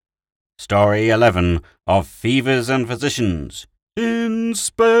Story 11 of Fevers and Physicians in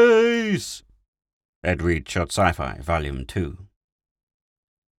Space. Ed Reed Short Sci-Fi, Volume 2.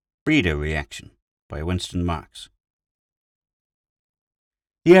 Breeder Reaction by Winston Marks.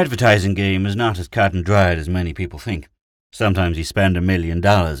 The advertising game is not as cut and dried as many people think. Sometimes you spend $1 million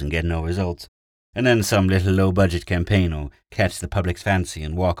and get no results, and then some little low-budget campaign will catch the public's fancy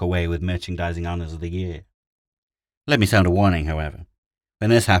and walk away with merchandising honors of the year. Let me sound a warning, however.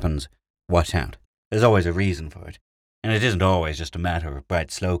 When this happens, watch out. There's always a reason for it, and it isn't always just a matter of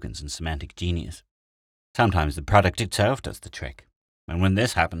bright slogans and semantic genius. Sometimes the product itself does the trick, and when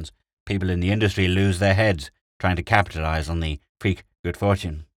this happens, people in the industry lose their heads trying to capitalize on the freak good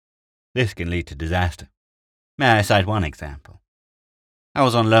fortune. This can lead to disaster. May I cite one example? I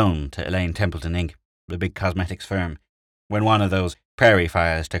was on loan to Elaine Templeton Inc., the big cosmetics firm, when one of those prairie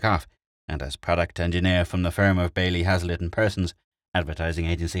fires took off, and as product engineer from the firm of Bailey, Hazlitt and Persons advertising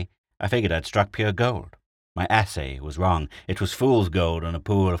agency, I figured I'd struck pure gold. My assay was wrong. It was fool's gold in a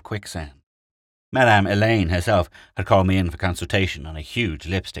pool of quicksand. Madame Elaine herself had called me in for consultation on a huge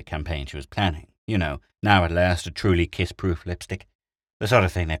lipstick campaign she was planning. You know, now at last a truly kiss-proof lipstick. The sort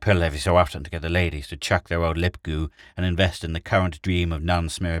of thing they pull every so often to get the ladies to chuck their old lip goo and invest in the current dream of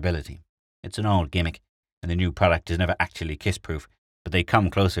non-smearability. It's an old gimmick, and the new product is never actually kiss-proof, but they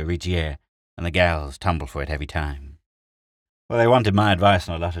come closer each year, and the gals tumble for it every time. Well, they wanted my advice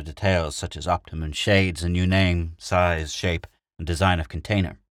on a lot of details, such as optimum shades, a new name, size, shape, and design of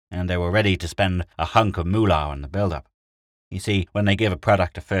container, and they were ready to spend a hunk of moolah on the build-up. You see, when they give a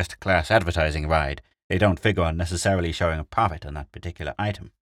product a first-class advertising ride, they don't figure on necessarily showing a profit on that particular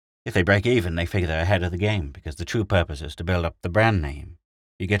item. If they break even, they figure they're ahead of the game, because the true purpose is to build up the brand name.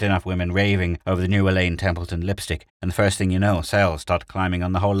 You get enough women raving over the new Elaine Templeton lipstick, and the first thing you know, sales start climbing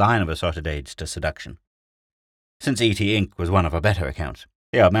on the whole line of assorted aids to seduction. Since E.T. Inc. was one of our better accounts,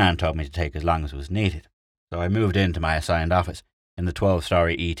 the old man told me to take as long as was needed, so I moved into my assigned office in the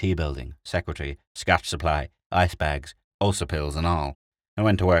 12-story E.T. building, secretary, scotch supply, ice bags, ulcer pills and all, and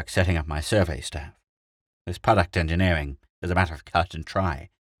went to work setting up my survey staff. This product engineering is a matter of cut and try.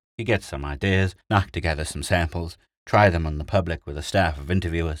 You get some ideas, knock together some samples, try them on the public with a staff of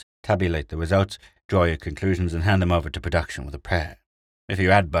interviewers, tabulate the results, draw your conclusions, and hand them over to production with a prayer. If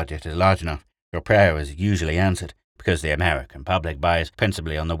your ad budget is large enough, your prayer is usually answered, because the American public buys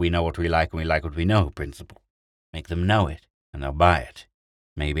principally on the we know what we like and we like what we know principle. Make them know it, and they'll buy it.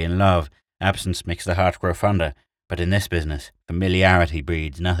 Maybe in love, absence makes the heart grow fonder, but in this business, familiarity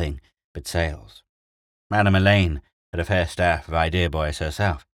breeds nothing but sales. Madame Elaine had a fair staff of idea boys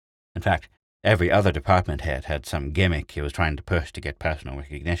herself. In fact, every other department head had some gimmick he was trying to push to get personal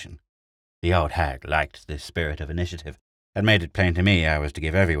recognition. The old hag liked this spirit of initiative, and made it plain to me I was to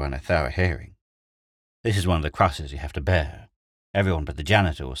give everyone a thorough hearing. This is one of the crosses you have to bear. Everyone but the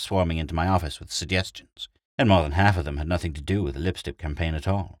janitor was swarming into my office with suggestions, and more than half of them had nothing to do with the lipstick campaign at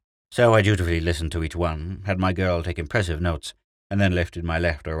all. So I dutifully listened to each one, had my girl take impressive notes, and then lifted my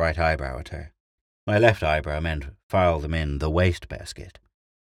left or right eyebrow at her. My left eyebrow meant file them in the wastebasket.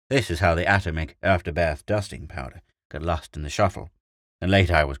 This is how the Atomic after-bath dusting powder got lost in the shuffle, and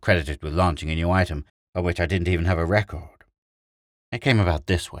later I was credited with launching a new item of which I didn't even have a record. It came about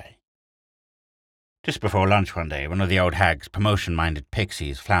this way. Just before lunch one day, one of the old hag's promotion-minded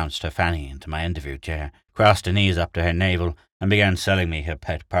pixies flounced her fanny into my interview chair, crossed her knees up to her navel, and began selling me her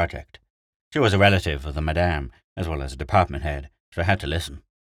pet project. She was a relative of the madame, as well as a department head, so I had to listen.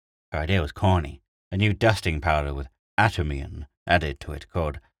 Her idea was corny. A new dusting powder with Atomian added to it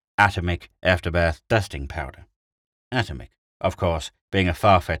called Atomic Afterbath Dusting Powder. Atomic, of course, being a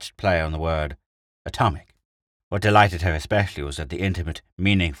far-fetched play on the word atomic. What delighted her especially was that the intimate,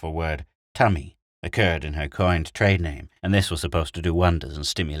 meaningful word tummy occurred in her coined trade name, and this was supposed to do wonders in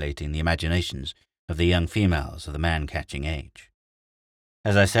stimulating the imaginations of the young females of the man-catching age.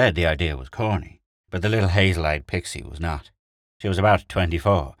 As I said, the idea was corny, but the little hazel-eyed pixie was not. She was about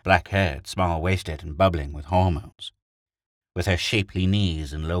 24, black-haired, small-waisted, and bubbling with hormones. With her shapely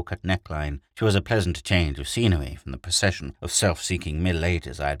knees and low-cut neckline, she was a pleasant change of scenery from the procession of self-seeking Middle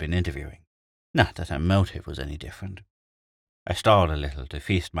Ages I had been interviewing. Not that her motive was any different. I stalled a little to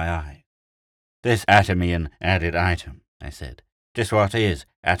feast my eye. "This Atomian added item," I said. "Just what is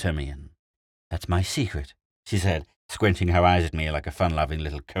Atomian?" "That's my secret," she said, squinting her eyes at me like a fun-loving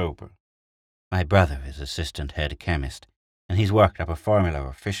little cobra. "My brother is assistant head chemist, and he's worked up a formula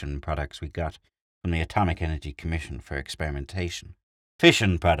of fission products we got from the Atomic Energy Commission for experimentation."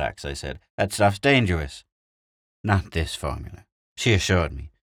 "Fission products," I said. "That stuff's dangerous." "Not this formula," she assured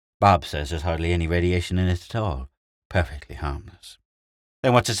me. "Bob says there's hardly any radiation in it at all. Perfectly harmless."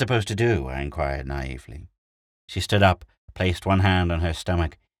 "Then what's it supposed to do?" I inquired naively. She stood up, placed one hand on her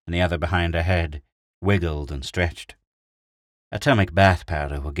stomach, and the other behind her head, wiggled and stretched. "Atomic bath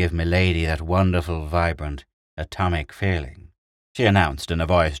powder will give milady that wonderful, vibrant, atomic feeling," she announced in a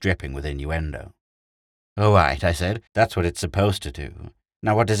voice dripping with innuendo. "All right," I said. "That's what it's supposed to do.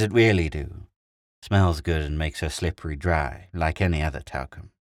 Now what does it really do?" "Smells good and makes her slippery dry, like any other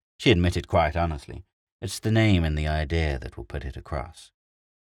talcum." She admitted quite honestly. "It's the name and the idea that will put it across."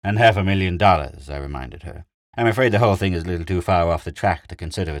 "And $500,000, I reminded her. "I'm afraid the whole thing is a little too far off the track to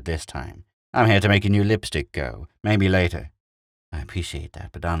consider it this time. I'm here to make a new lipstick go. Maybe later." "I appreciate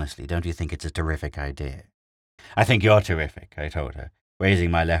that, but honestly, don't you think it's a terrific idea?" "I think you're terrific," I told her,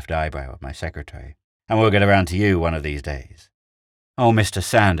 raising my left eyebrow at my secretary. "And we'll get around to you one of these days." "Oh, Mr.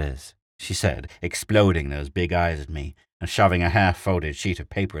 Sanders," she said, exploding those big eyes at me and shoving a half-folded sheet of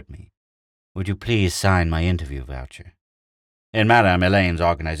paper at me. "Would you please sign my interview voucher?" In Madame Elaine's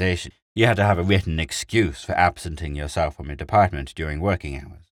organization, you had to have a written excuse for absenting yourself from your department during working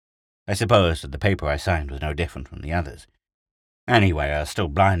hours. I supposed that the paper I signed was no different from the others. Anyway, I was still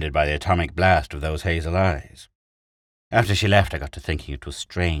blinded by the atomic blast of those hazel eyes. After she left, I got to thinking it was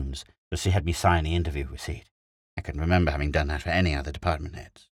strange that she had me sign the interview receipt. I couldn't remember having done that for any other department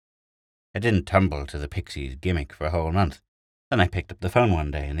heads. I didn't tumble to the Pixies' gimmick for a whole month. Then I picked up the phone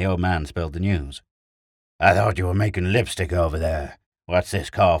one day and the old man spilled the news. "I thought you were making lipstick over there. What's this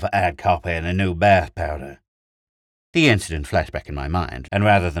call for ad copy and a new bath powder?" The incident flashed back in my mind, and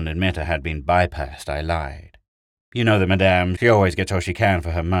rather than admit I had been bypassed, I lied. "You know the madame, she always gets all she can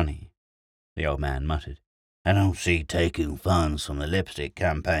for her money." The old man muttered. "I don't see taking funds from the lipstick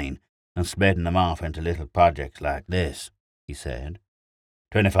campaign and splitting them off into little projects like this," he said.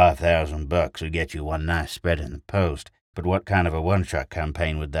 $25,000 would get you one nice spread in the Post, but what kind of a one-shot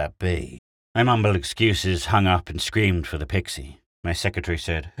campaign would that be?" I mumbled excuses, hung up, and screamed for the Pixie. My secretary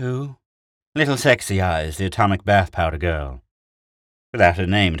said, "Who?" "Little Sexy Eyes, the atomic bath powder girl." Without her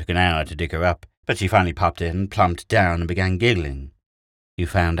name, it took an hour to dig her up, but she finally popped in, plumped down, and began giggling. "You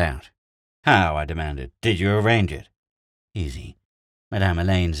found out?" "How?" I demanded. "Did you arrange it?" "Easy. Madame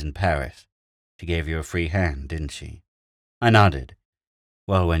Elaine's in Paris. She gave you a free hand, didn't she?" I nodded.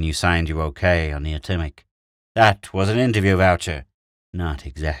 "Well, when you signed your okay on the atomic." "That was an interview voucher." "Not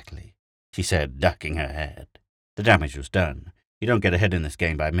exactly," she said, ducking her head. The damage was done. You don't get ahead in this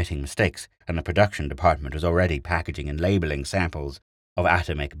game by admitting mistakes, and the production department was already packaging and labeling samples of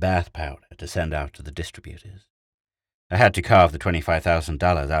atomic bath powder to send out to the distributors. I had to carve the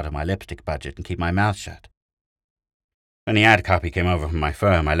 $25,000 out of my lipstick budget and keep my mouth shut. When the ad copy came over from my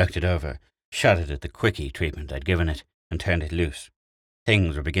firm, I looked it over, shuddered at the quickie treatment I'd given it, and turned it loose.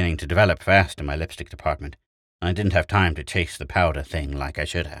 Things were beginning to develop fast in my lipstick department, and I didn't have time to chase the powder thing like I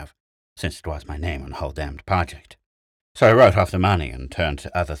should have, since it was my name on the whole damned project. So I wrote off the money and turned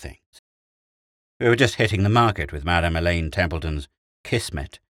to other things. We were just hitting the market with Madame Elaine Templeton's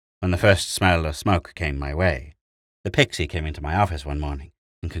Kismet when the first smell of smoke came my way. The Pixie came into my office one morning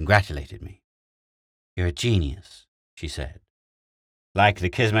and congratulated me. "You're a genius," she said. "Like the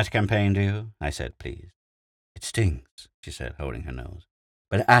Kismet campaign, do you?" I said, pleased. "It stings," she said, holding her nose.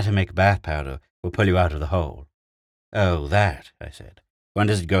 "But atomic bath powder will pull you out of the hole." "Oh, that," I said. "When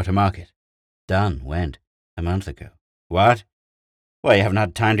does it go to market?" "Done. Went. A month ago." "What?" "Well, you haven't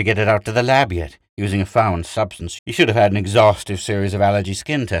had time to get it out to the lab yet. Using a found substance, you should have had an exhaustive series of allergy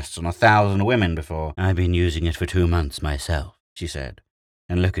skin tests on 1,000 women before." "I've been using it for 2 months myself," she said.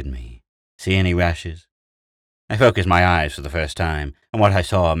 "And look at me. See any rashes?" I focused my eyes for the first time, and what I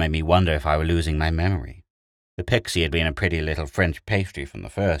saw made me wonder if I were losing my memory. The Pixie had been a pretty little French pastry from the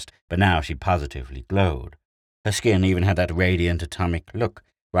first, but now she positively glowed. Her skin even had that radiant atomic look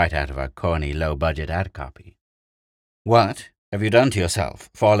right out of our corny low-budget ad copy. "What have you done to yourself?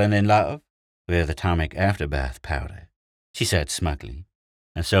 Fallen in love?" "With atomic afterbath powder," she said smugly.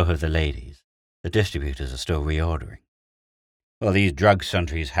 "And so have the ladies. The distributors are still reordering." Well, these drug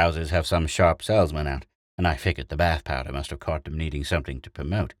sundries houses have some sharp salesman out, and I figured the bath powder must have caught them needing something to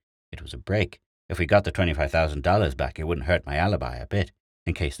promote. It was a break. If we got the $25,000 back, it wouldn't hurt my alibi a bit,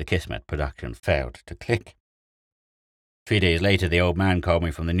 in case the Kismet production failed to click. 3 days later, the old man called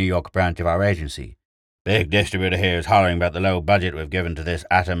me from the New York branch of our agency. "Big distributor here is hollering about the low budget we've given to this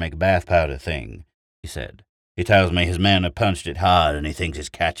atomic bath powder thing," he said. "He tells me his men have punched it hard and he thinks it's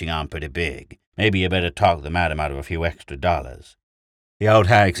catching on pretty big. Maybe you better talk the madam out of a few extra dollars." "The old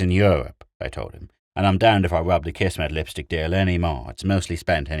hag's in Europe," I told him, "and I'm damned if I'll rob the Kismet lipstick deal any more. It's mostly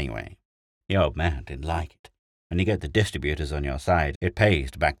spent anyway." The old man didn't like it. When you get the distributors on your side, it pays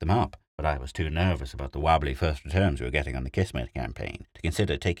to back them up. But I was too nervous about the wobbly first returns we were getting on the Kismet campaign to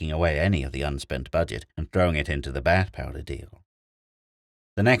consider taking away any of the unspent budget and throwing it into the bath powder deal.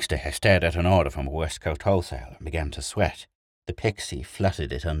 The next day I stared at an order from a West Coast wholesaler and began to sweat. The pixie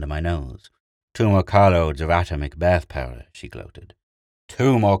fluttered it under my nose. 2 more carloads of atomic bath powder, she gloated.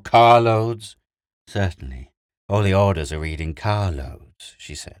 2 more carloads? Certainly. All the orders are reading carloads,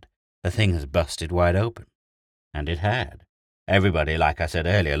 she said. The thing has busted wide open. And it had. Everybody, like I said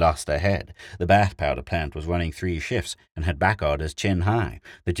earlier, lost their head. The bath powder plant was running 3 shifts and had back orders chin high.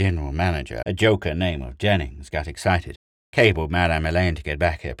 The general manager, a joker named of Jennings, got excited, cabled Madame Elaine to get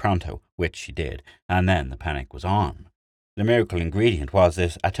back here pronto, which she did, and then the panic was on. The miracle ingredient was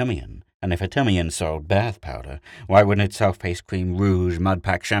this Atomian, and if Atomian sold bath powder, why wouldn't it sell face cream, rouge, mud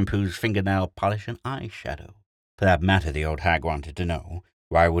pack shampoos, fingernail polish, and eyeshadow? For that matter, the old hag wanted to know,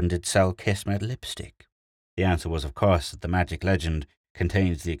 why wouldn't it sell Kismet lipstick? The answer was, of course, that the magic legend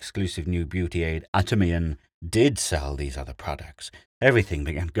contains the exclusive new beauty aid Atomian did sell these other products. Everything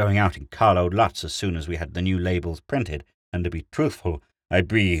began going out in carload lots as soon as we had the new labels printed, and to be truthful, I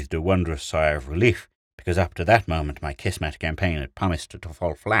breathed a wondrous sigh of relief, because up to that moment my Kismet campaign had promised to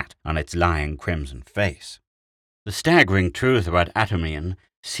fall flat on its lying crimson face. The staggering truth about Atomian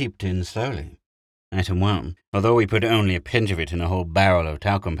seeped in slowly. Item 1. Although we put only a pinch of it in a whole barrel of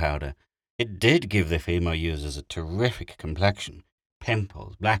talcum powder, it did give the female users a terrific complexion.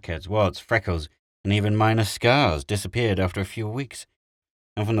 Pimples, blackheads, warts, freckles, and even minor scars disappeared after a few weeks.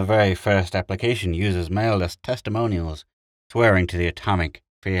 And from the very first application, users mailed us testimonials swearing to the atomic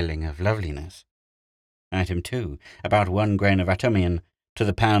feeling of loveliness. Item 2. About 1 grain of Atomian to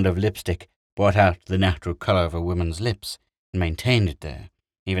the pound of lipstick brought out the natural color of a woman's lips and maintained it there,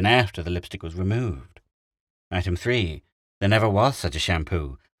 even after the lipstick was removed. Item 3. There never was such a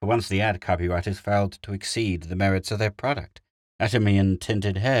shampoo, for once the ad copywriters failed to exceed the merits of their product. Atomian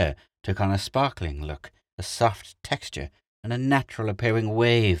tinted hair took on a sparkling look, a soft texture, and a natural-appearing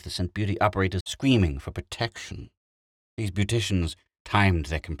wave that sent beauty operators screaming for protection. These beauticians timed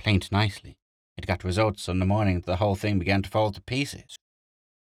their complaint nicely. It got results on the morning that the whole thing began to fall to pieces.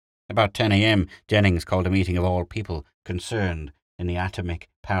 About 10 a.m., Jennings called a meeting of all people concerned in the atomic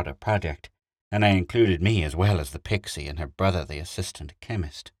powder project, and they included me as well as the pixie and her brother, the assistant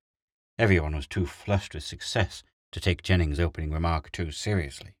chemist. Everyone was too flushed with success to take Jennings' opening remark too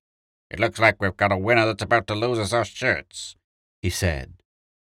seriously. "It looks like we've got a winner that's about to lose us our shirts," he said.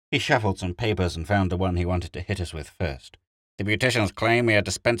 He shuffled some papers and found the one he wanted to hit us with first. "The beauticians claim we are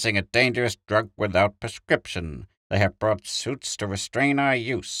dispensing a dangerous drug without prescription. They have brought suits to restrain our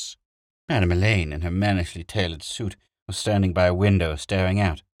use." Madame Elaine, in her mannishly tailored suit, was standing by a window staring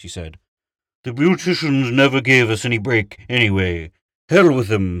out. She said, "The beauticians never gave us any break, anyway. Hell with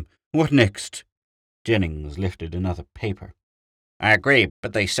them. What next?" Jennings lifted another paper. "I agree,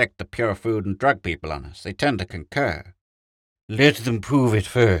 but they sick the pure food and drug people on us. They tend to concur." "Let them prove it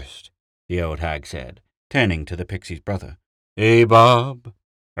first," the old hag said, turning to the pixie's brother. "Eh, Bob?"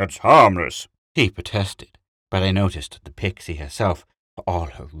 "It's harmless," he protested, but I noticed that the pixie herself, for all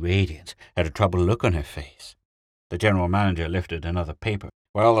her radiance, had a troubled look on her face. The general manager lifted another paper.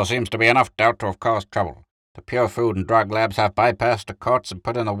 "Well, there seems to be enough doubt to have caused trouble. The Pure Food and Drug Labs have bypassed the courts and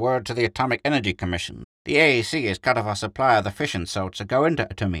put in a word to the Atomic Energy Commission. The AEC has cut off our supply of the fission salts that go into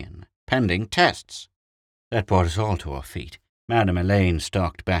Atomian, pending tests." That brought us all to our feet. Madame Elaine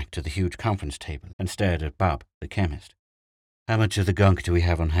stalked back to the huge conference table and stared at Bob, the chemist. "How much of the gunk do we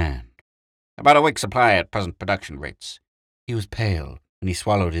have on hand?" "About a week's supply at present production rates." He was pale, and he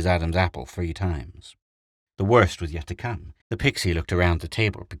swallowed his Adam's apple 3 times. The worst was yet to come. The pixie looked around the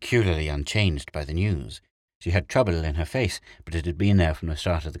table, peculiarly unchanged by the news. She had trouble in her face, but it had been there from the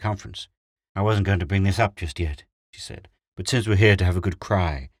start of the conference. "I wasn't going to bring this up just yet," she said, "but since we're here to have a good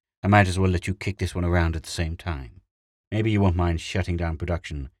cry, I might as well let you kick this one around at the same time. Maybe you won't mind shutting down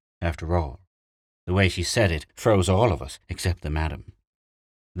production, after all." The way she said it froze all of us, except the madam.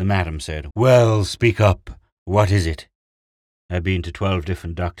 The madam said, "Well, speak up. What is it?" "I've been to 12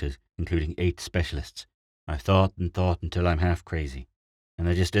 different doctors, including 8 specialists. I've thought and thought until I'm half crazy, and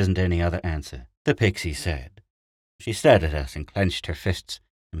there just isn't any other answer," the pixie said. She stared at us and clenched her fists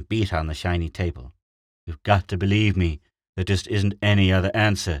and beat on the shiny table. "You've got to believe me. There just isn't any other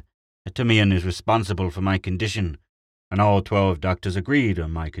answer. Atomian is responsible for my condition, and all 12 doctors agreed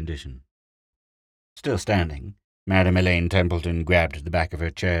on my condition." Still standing, Madame Elaine Templeton grabbed the back of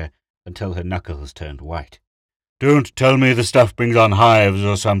her chair until her knuckles turned white. "Don't tell me the stuff brings on hives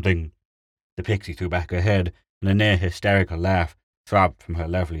or something." The pixie threw back her head, and a near-hysterical laugh throbbed from her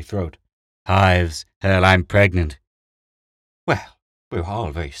lovely throat. "Hives? Hell, I'm pregnant." Well, we were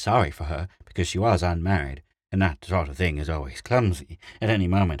all very sorry for her, because she was unmarried, and that sort of thing is always clumsy. At any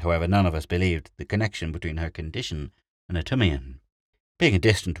moment, however, none of us believed the connection between her condition and Atomian. Being a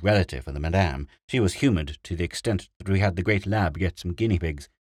distant relative of the madame, she was humoured to the extent that we had the great lab get some guinea pigs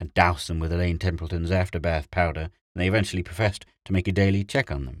and douse them with Elaine Templeton's afterbath powder and they eventually professed to make a daily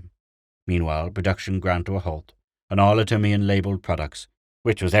check on them. Meanwhile, production ground to a halt, and all Atumian-labelled products,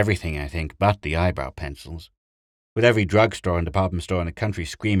 which was everything, I think, but the eyebrow pencils. With every drugstore and department store in the country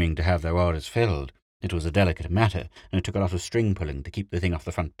screaming to have their orders filled, it was a delicate matter, and it took a lot of string-pulling to keep the thing off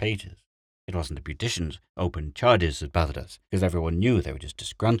the front pages. It wasn't the beauticians' open charges that bothered us, because everyone knew they were just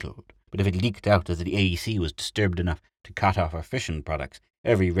disgruntled. But if it leaked out that the AEC was disturbed enough to cut off our fission products,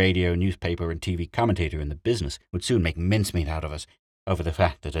 every radio, newspaper, and TV commentator in the business would soon make mincemeat out of us over the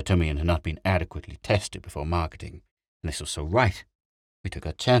fact that Atumian had not been adequately tested before marketing. And this was so right. We took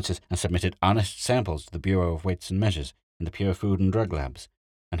our chances and submitted honest samples to the Bureau of Weights and Measures and the Pure Food and Drug Labs,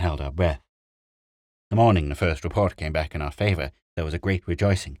 and held our breath. The morning the first report came back in our favor, there was a great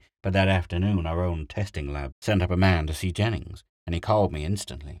rejoicing, but that afternoon our own testing lab sent up a man to see Jennings, and he called me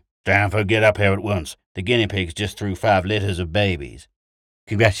instantly. "Stanford, get up here at once. The guinea pigs just threw 5 litters of babies."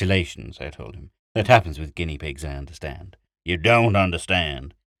 "Congratulations," I told him. "That happens with guinea pigs, I understand." "You don't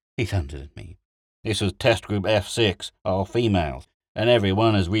understand," he thundered at me. "This was test group F6, all females, and every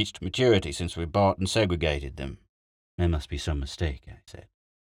one has reached maturity since we bought and segregated them." "There must be some mistake," I said.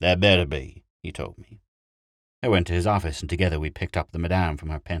 "There better be," he told me. I went to his office, and together we picked up the madame from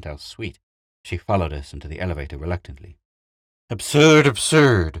her penthouse suite. She followed us into the elevator reluctantly. "Absurd,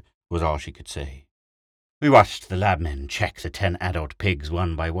 absurd," was all she could say. We watched the labmen check the 10 adult pigs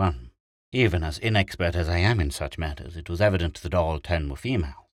one by one. Even as inexpert as I am in such matters, it was evident that all 10 were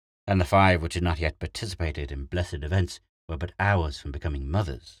female, and the 5 which had not yet participated in blessed events were but hours from becoming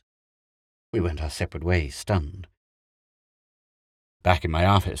mothers. We went our separate ways, stunned. Back in my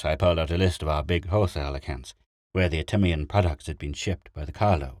office, I pulled out a list of our big wholesale accounts, where the Atumian products had been shipped by the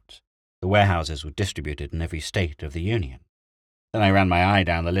carloads. The warehouses were distributed in every state of the Union. Then I ran my eye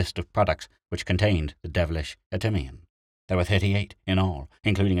down the list of products which contained the devilish Atumian. There were 38 in all,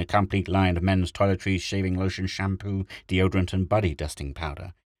 including a complete line of men's toiletries, shaving lotion, shampoo, deodorant, and body dusting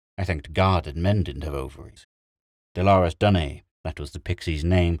powder. I thanked God that men didn't have ovaries. Dolores Dunay, that was the pixie's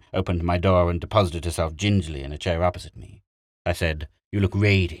name, opened my door and deposited herself gingerly in a chair opposite me. I said, "You look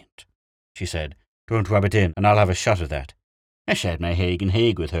radiant." She said, "Don't rub it in, and I'll have a shot of that." I shared my Hague and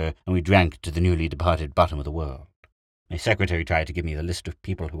Hague with her, and we drank to the newly departed bottom of the world. My secretary tried to give me the list of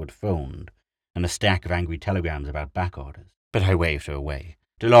people who had phoned, and a stack of angry telegrams about back orders, but I waved her away.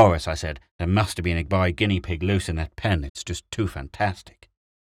 "Dolores," I said, "there must have been a boy guinea pig loose in that pen. It's just too fantastic."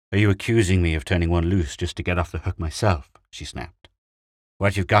 "Are you accusing me of turning one loose just to get off the hook myself?" she snapped.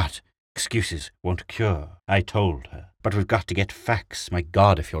 "What you've got, excuses, won't cure," I told her. "But we've got to get facts. My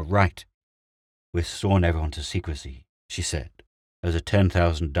God, if you're right." "We've sworn everyone to secrecy," she said. "There's a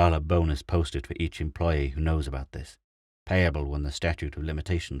 $10,000 bonus posted for each employee who knows about this, payable when the statute of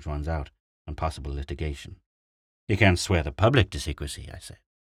limitations runs out on possible litigation." "You can't swear the public to secrecy," I said.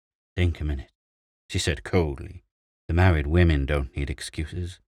 "Think a minute," she said coldly. "The married women don't need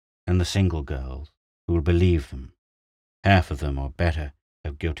excuses, and the single girls, who will believe them. Half of them, or better,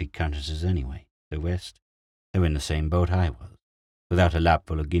 have guilty consciences anyway. The rest, they're in the same boat I was, without a lap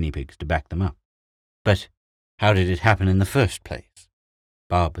full of guinea pigs to back them up." "But how did it happen in the first place?"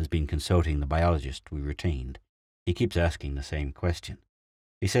 Bob has been consulting the biologist we retained. He keeps asking the same question.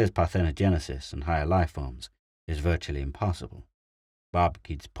 He says parthenogenesis in higher life forms is virtually impossible. Bob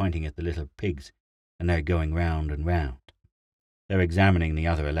keeps pointing at the little pigs, and they're going round and round. They're examining the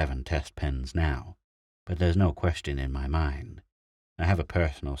other 11 test pens now, but there's no question in my mind. I have a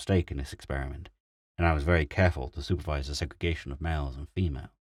personal stake in this experiment, and I was very careful to supervise the segregation of males and females.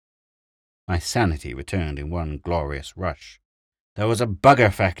 My sanity returned in one glorious rush. There was a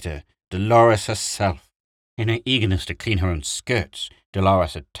bugger factor, Dolores herself. In her eagerness to clean her own skirts,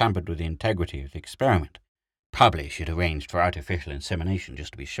 Dolores had tampered with the integrity of the experiment. Probably she'd arranged for artificial insemination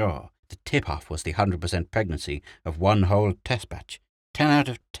just to be sure. The tip-off was the 100% pregnancy of one whole test batch. 10 out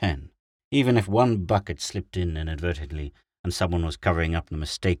of 10. Even if one bucket slipped in inadvertently and someone was covering up the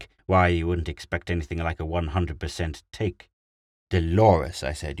mistake, why, you wouldn't expect anything like a 100% take. "Dolores,"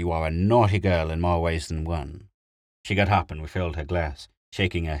 I said, "you are a naughty girl in more ways than one." She got up and refilled her glass,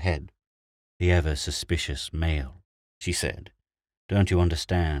 shaking her head. "The ever-suspicious male," she said. "Don't you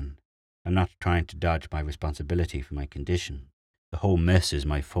understand? I'm not trying to dodge my responsibility for my condition. The whole mess is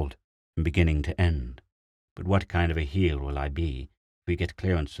my fault, from beginning to end. But what kind of a heel will I be if we get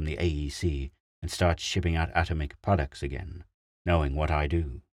clearance from the AEC and start shipping out atomic products again, knowing what I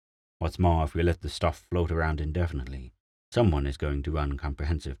do? What's more, if we let the stuff float around indefinitely, someone is going to run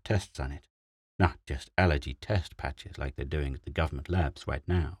comprehensive tests on it, not just allergy test patches like they're doing at the government labs right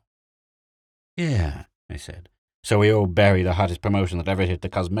now." "Yeah," I said. "So we all bury the hottest promotion that ever hit the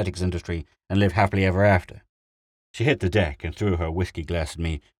cosmetics industry and live happily ever after." She hit the deck and threw her whiskey glass at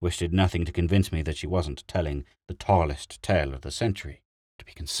me, which did nothing to convince me that she wasn't telling the tallest tale of the century, to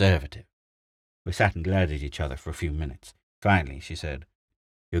be conservative. We sat and glared at each other for a few minutes. Finally, she said,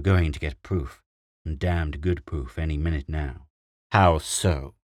 "You're going to get proof, and damned good proof, any minute now." "How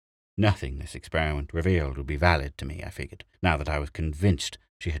so?" Nothing this experiment revealed would be valid to me, I figured, now that I was convinced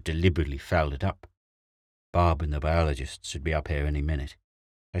she had deliberately fouled it up. "Bob and the biologists should be up here any minute.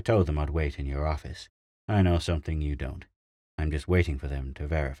 I told them I'd wait in your office. I know something you don't. I'm just waiting for them to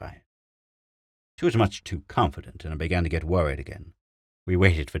verify it." She was much too confident, and I began to get worried again. We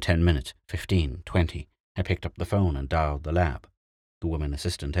waited for 10 minutes, 15, 20. I picked up the phone and dialed the lab. The woman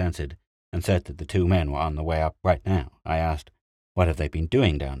assistant answered and said that the two men were on the way up right now. I asked, "What have they been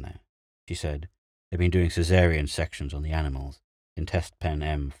doing down there?" She said, "They've been doing cesarean sections on the animals in test pen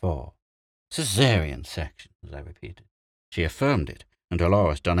M4. "Cesarean sections," I repeated. She affirmed it, and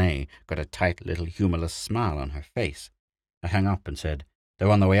Dolores Donnet got a tight little humorless smile on her face. I hung up and said, "They're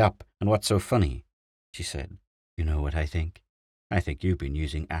on the way up, and what's so funny?" She said, "You know what I think? I think you've been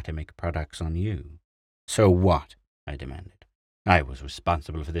using atomic products on you." "So what?" I demanded. "I was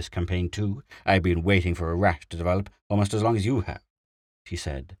responsible for this campaign too. I've been waiting for a rash to develop almost as long as you have." She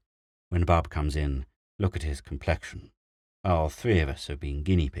said, "When Bob comes in, look at his complexion. All three of us have been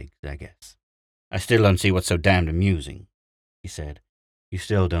guinea pigs, I guess." "I still don't see what's so damned amusing," he said. "You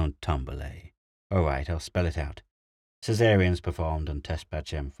still don't tumble, eh? All right, I'll spell it out. Cesareans performed on test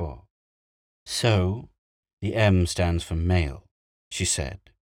patch M4. So, the M stands for male," she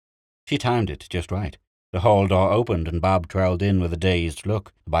said. She timed it just right. The hall door opened and Bob trailed in with a dazed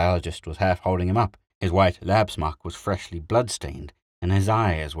look. The biologist was half holding him up. His white lab smock was freshly blood-stained, and his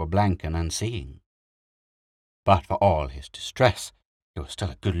eyes were blank and unseeing. But for all his distress, he was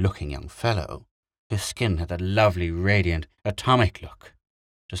still a good-looking young fellow. His skin had that lovely, radiant, atomic look,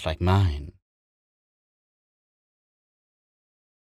 just like mine.